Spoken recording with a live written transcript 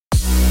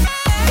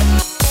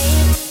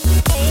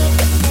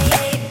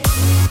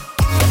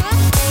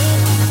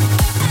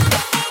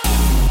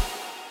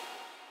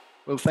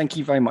Well, thank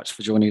you very much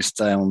for joining us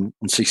today on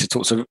CISO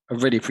Talks. I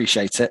really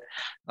appreciate it.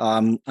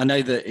 I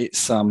know that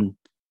it's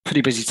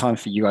pretty busy time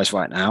for you guys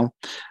right now.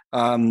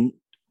 One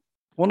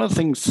of the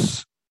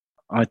things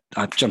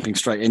I'm jumping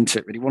straight into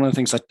it, really. One of the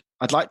things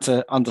I'd like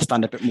to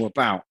understand a bit more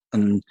about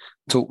and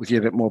talk with you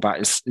a bit more about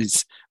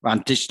is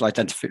around digital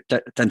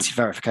identity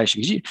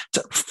verification.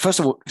 First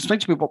of all, explain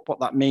to me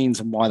what that means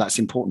and why that's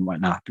important right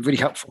now. It'd be really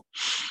helpful.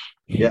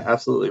 Yeah,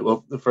 absolutely.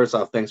 Well, first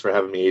off, thanks for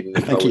having me, Aiden.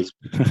 It's always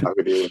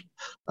talking to you.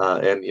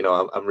 And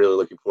I'm really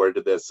looking forward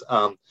to this.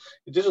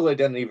 Digital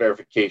identity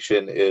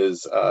verification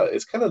is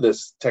kind of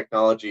this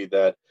technology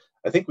that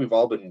I think we've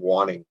all been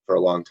wanting for a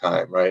long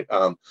time, right?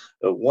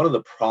 One of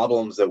the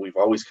problems that we've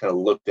always kind of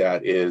looked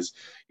at is,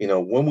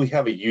 when we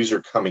have a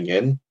user coming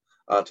in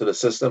to the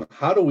system,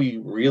 how do we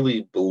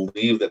really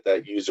believe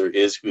that user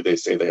is who they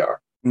say they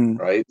are?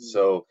 Right.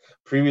 So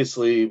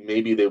previously,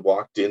 maybe they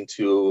walked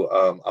into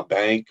a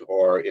bank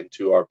or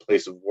into our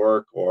place of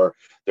work, or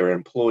they're an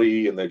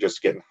employee and they're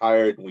just getting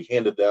hired, and we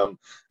handed them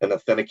an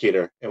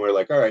authenticator and we're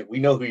like, all right, we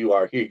know who you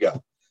are. Here you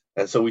go.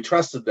 And so we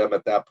trusted them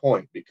at that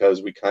point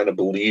because we kind of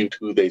believed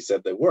who they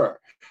said they were.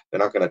 They're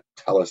not going to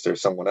tell us they're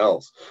someone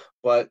else.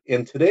 But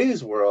in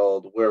today's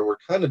world, where we're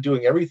kind of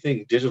doing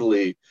everything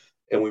digitally,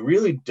 and we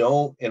really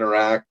don't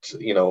interact,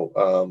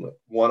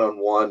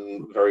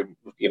 one-on-one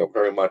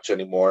very much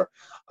anymore.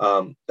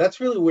 That's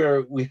really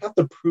where we have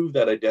to prove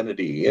that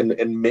identity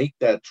and make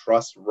that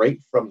trust right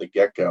from the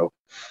get-go.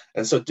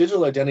 And so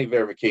digital identity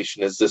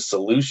verification is this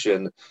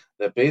solution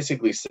that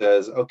basically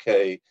says,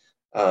 okay,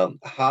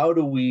 how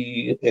do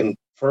we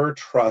infer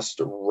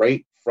trust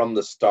right from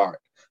the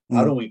start?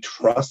 How do we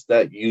trust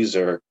that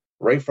user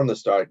right from the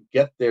start,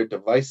 get their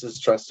devices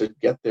trusted,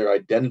 get their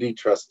identity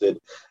trusted,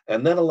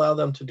 and then allow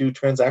them to do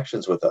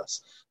transactions with us?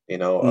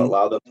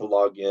 Allow them to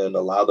log in,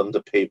 allow them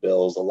to pay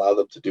bills, allow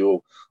them to do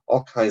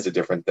all kinds of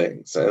different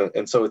things.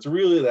 And so it's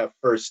really that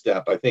first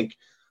step. I think,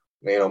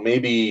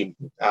 maybe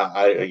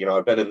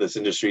I've been in this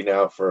industry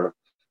now for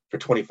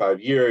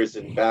 25 years,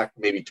 and back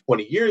maybe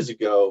 20 years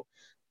ago,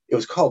 it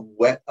was called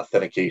wet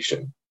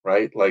authentication,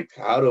 right? Like,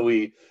 how do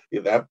we,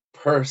 that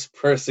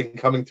person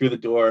coming through the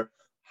door,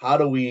 how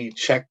do we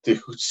check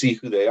to see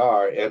who they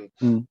are? And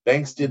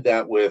banks did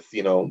that with,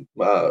 know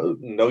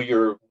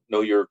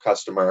your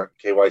customer,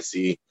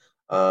 KYC.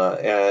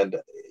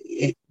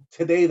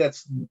 Today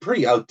that's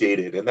pretty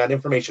outdated, and that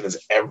information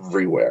is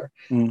everywhere.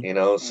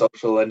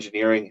 Social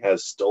engineering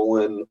has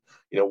stolen,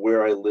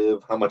 where I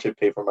live, how much I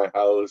pay for my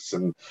house,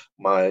 and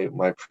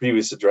my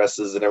previous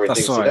addresses and everything.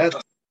 That's right.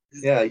 So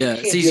yeah,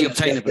 it's easy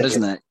obtainable,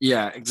 isn't it?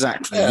 Yeah,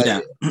 exactly. Yeah.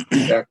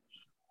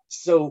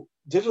 So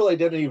digital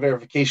identity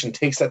verification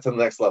takes that to the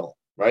next level,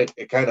 right?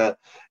 It kind of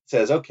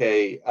says,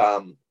 okay,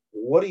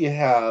 what do you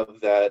have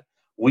that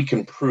we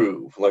can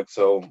prove? Like,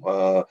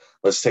 so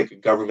let's take a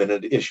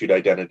government issued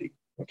identity.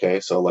 Okay,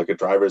 so like a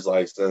driver's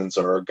license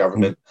or a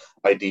government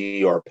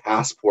ID or a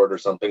passport or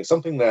something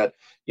that,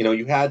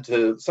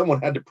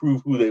 someone had to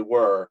prove who they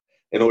were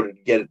in order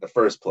to get it in the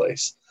first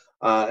place.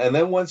 And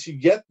then once you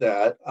get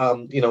that,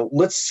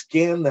 let's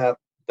scan that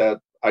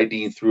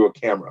ID through a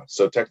camera.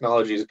 So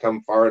technology has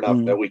come far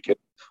enough that we can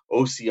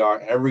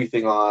OCR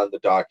everything on the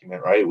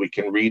document, right? We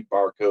can read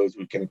barcodes.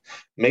 We can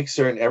make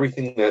certain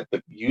everything that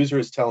the user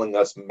is telling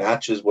us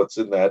matches what's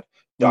in that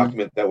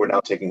document that we're now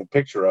taking a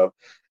picture of.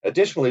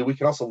 Additionally, we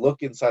can also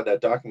look inside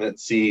that document and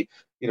see,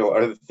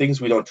 are there things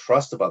we don't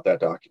trust about that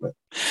document?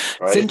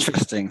 Right? It's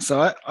interesting.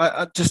 So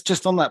I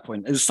just on that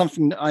point, it's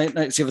something I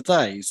noticed the other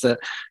day is that,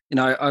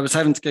 I was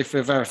having to go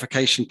through a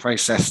verification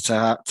process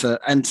to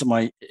enter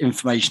my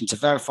information to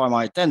verify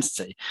my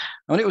identity.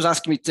 And what it was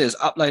asking me to do is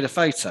upload a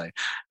photo.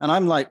 And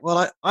I'm like,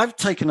 well, I've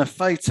taken a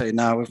photo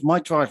now with my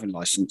driving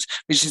license,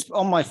 which is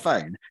on my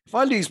phone. If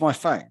I lose my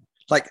phone,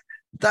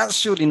 that's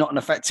surely not an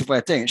effective way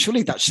of doing it.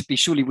 Surely that should be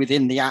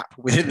within the app,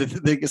 within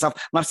the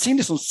example. And I've seen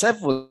this on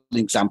several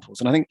examples,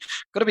 and I think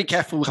got to be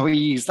careful how we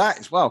use that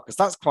as well, because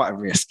that's quite a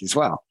risk as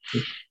well.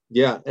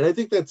 Yeah, and I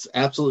think that's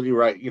absolutely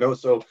right.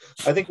 So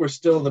I think we're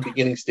still in the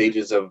beginning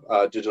stages of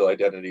digital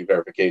identity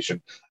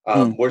verification.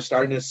 We're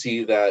starting to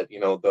see that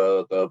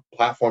the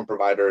platform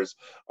providers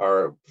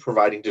are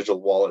providing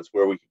digital wallets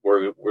where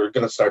we're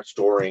going to start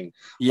storing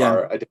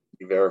our identity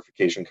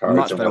verification cards.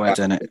 Much better way of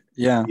doing it.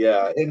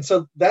 Yeah, and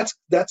so that's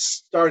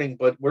starting,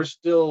 but we're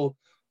still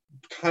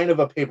kind of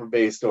a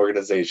paper-based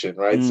organization,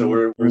 right?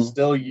 So we're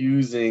still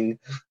using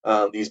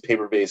these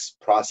paper-based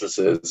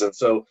processes, and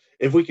so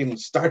if we can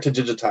start to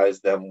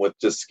digitize them with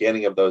just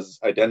scanning of those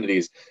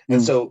identities,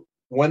 and so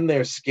when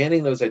they're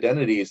scanning those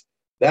identities,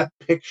 that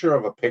picture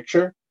of a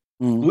picture,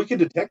 we can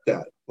detect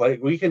that. Like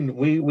we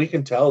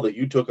can tell that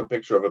you took a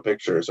picture of a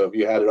picture. So if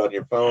you had it on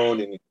your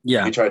phone and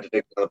you tried to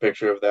take another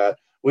picture of that,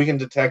 we can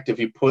detect if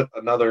you put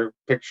another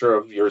picture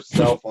of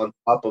yourself on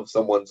top of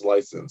someone's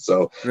license.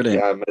 So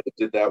Brilliant. I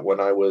did that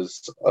when I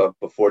was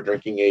before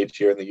drinking age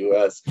here in the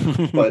U.S.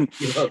 But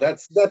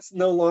that's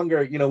no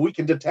longer, we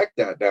can detect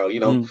that now.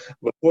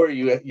 Before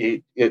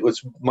it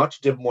was much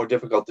more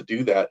difficult to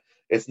do that.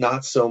 It's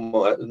not so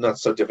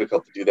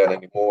difficult to do that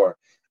anymore.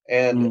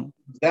 And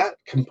that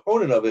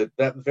component of it,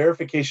 that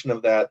verification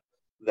of that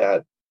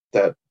that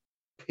that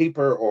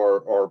paper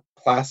or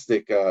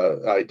plastic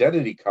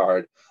identity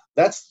card,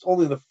 that's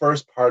only the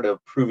first part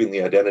of proving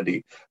the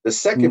identity. The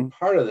second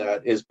part of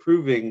that is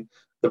proving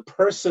the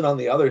person on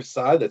the other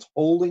side that's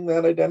holding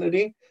that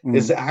identity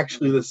is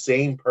actually the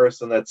same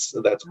person that's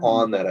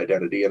on that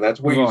identity. And that's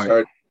where you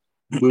start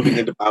moving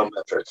into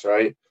biometrics,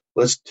 right?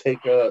 Let's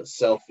take a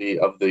selfie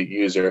of the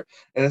user.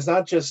 And it's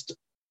not just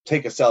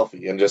take a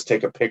selfie and just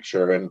take a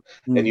picture and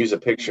use a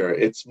picture.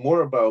 It's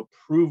more about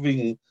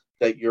proving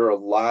that you're a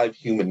live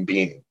human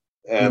being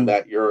and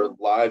that your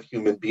live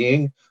human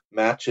being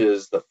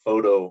matches the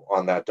photo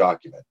on that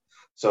document.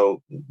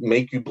 So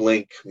make you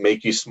blink,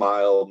 make you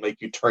smile,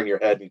 make you turn your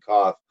head and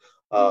cough.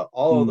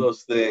 All of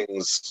those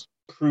things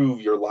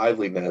prove your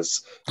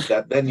liveliness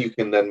that then you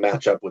can then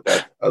match up with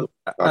that other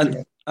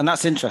document. And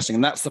that's interesting.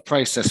 And that's the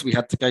process we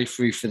had to go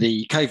through for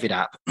the COVID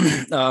app.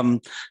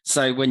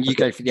 So when you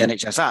go for the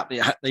NHS app,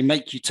 they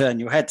make you turn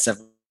your head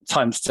several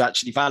times to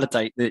actually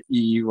validate that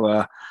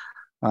you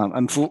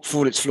and for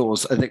all its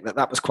flaws, I think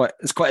that was quite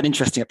an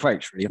interesting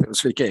approach, really. I think it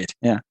was really good.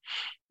 Yeah.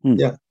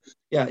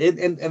 Yeah.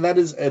 And that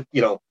is,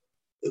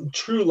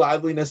 true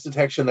liveliness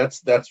detection.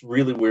 That's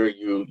really where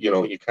you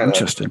kind of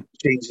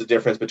change the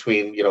difference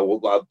between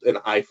an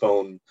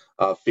iPhone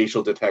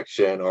facial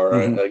detection or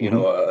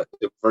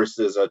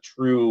versus a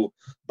true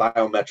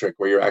biometric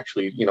where you're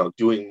actually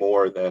doing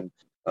more than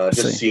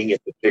just seeing if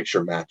the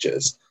picture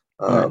matches.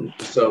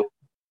 So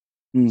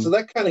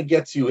that kind of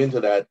gets you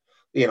into that.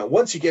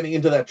 Once you're getting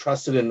into that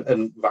trusted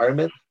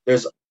environment,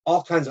 there's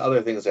all kinds of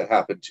other things that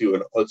happen too,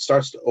 and it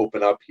starts to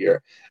open up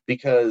here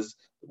because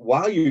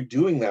while you're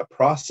doing that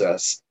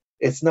process,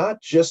 it's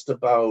not just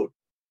about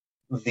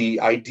the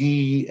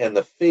ID and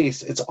the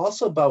face, it's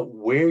also about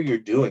where you're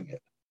doing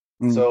it.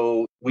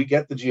 So we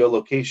get the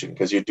geolocation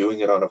because you're doing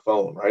it on a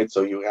phone, right?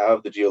 So you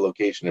have the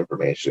geolocation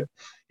information.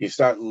 You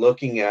start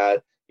looking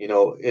at,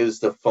 is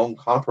the phone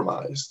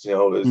compromised?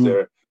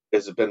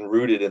 Has it been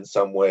rooted in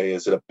some way?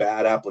 Is it a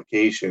bad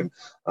application?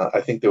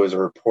 I think there was a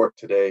report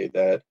today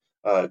that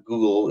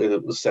Google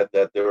said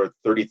that there were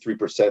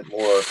 33%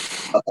 more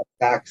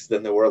attacks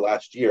than there were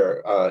last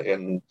year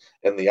in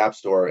the App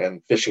Store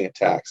and phishing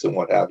attacks and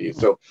what have you.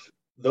 So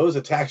those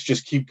attacks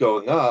just keep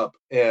going up.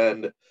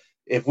 And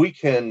if we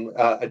can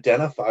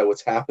identify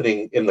what's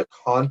happening in the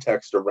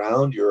context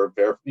around your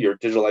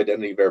digital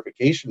identity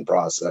verification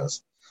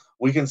process,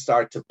 we can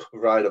start to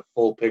provide a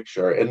full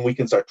picture and we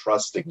can start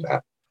trusting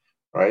that,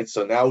 right?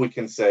 So now we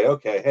can say,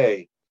 okay,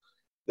 hey,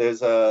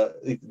 there's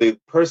the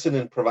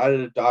person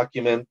provided a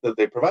document that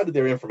they provided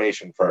their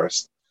information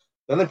first.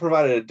 Then they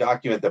provided a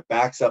document that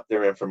backs up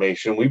their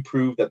information. We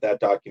proved that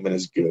document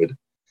is good.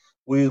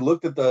 We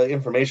looked at the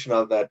information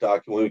on that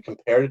document. We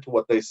compared it to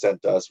what they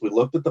sent us. We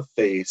looked at the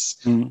face.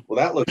 Well,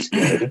 that looks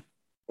good.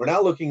 We're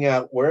now looking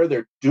at where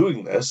they're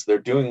doing this. They're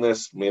doing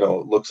this, it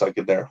looks like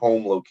in their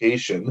home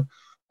location.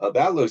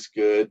 That looks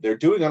good. They're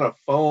doing on a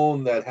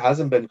phone that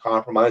hasn't been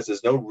compromised.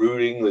 There's no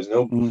rooting. There's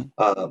no.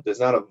 There's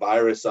not a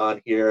virus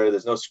on here.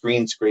 There's no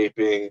screen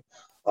scraping.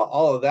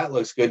 All of that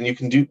looks good,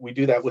 and we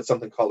do that with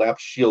something called app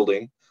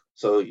shielding.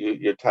 So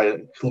you're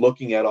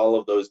looking at all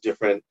of those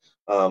different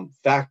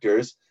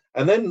factors,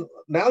 and then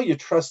now you're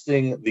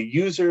trusting the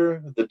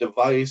user, the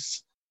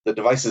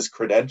device's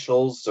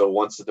credentials. So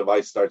once the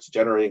device starts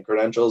generating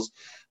credentials,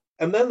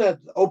 and then that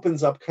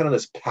opens up kind of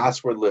this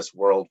passwordless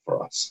world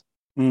for us.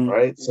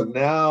 Right. So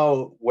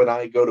now when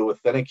I go to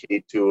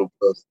authenticate to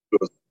a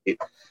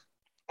state,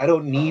 I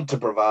don't need to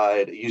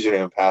provide a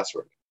username and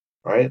password.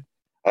 Right.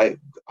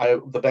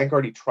 The bank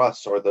already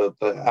trusts, or the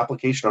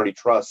application already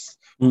trusts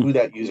who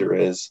that user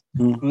is,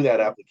 who that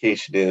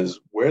application is,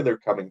 where they're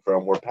coming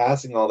from. We're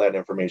passing all that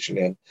information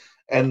in,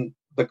 and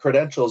the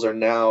credentials are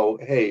now,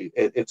 hey,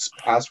 it's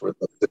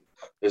passwordless.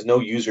 There's no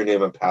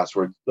username and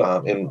password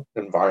in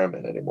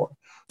environment anymore.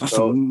 That's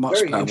a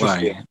much better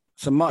way.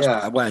 It's a much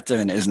better way of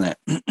doing it, isn't it?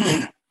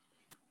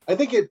 I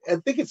think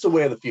it's the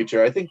way of the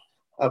future. I think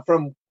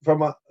from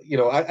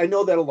I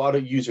know that a lot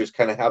of users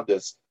kind of have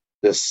this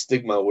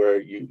stigma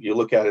where you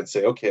look at it and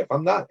say, okay, if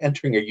I'm not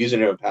entering a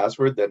username and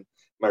password, then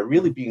am I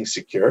really being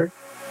secure?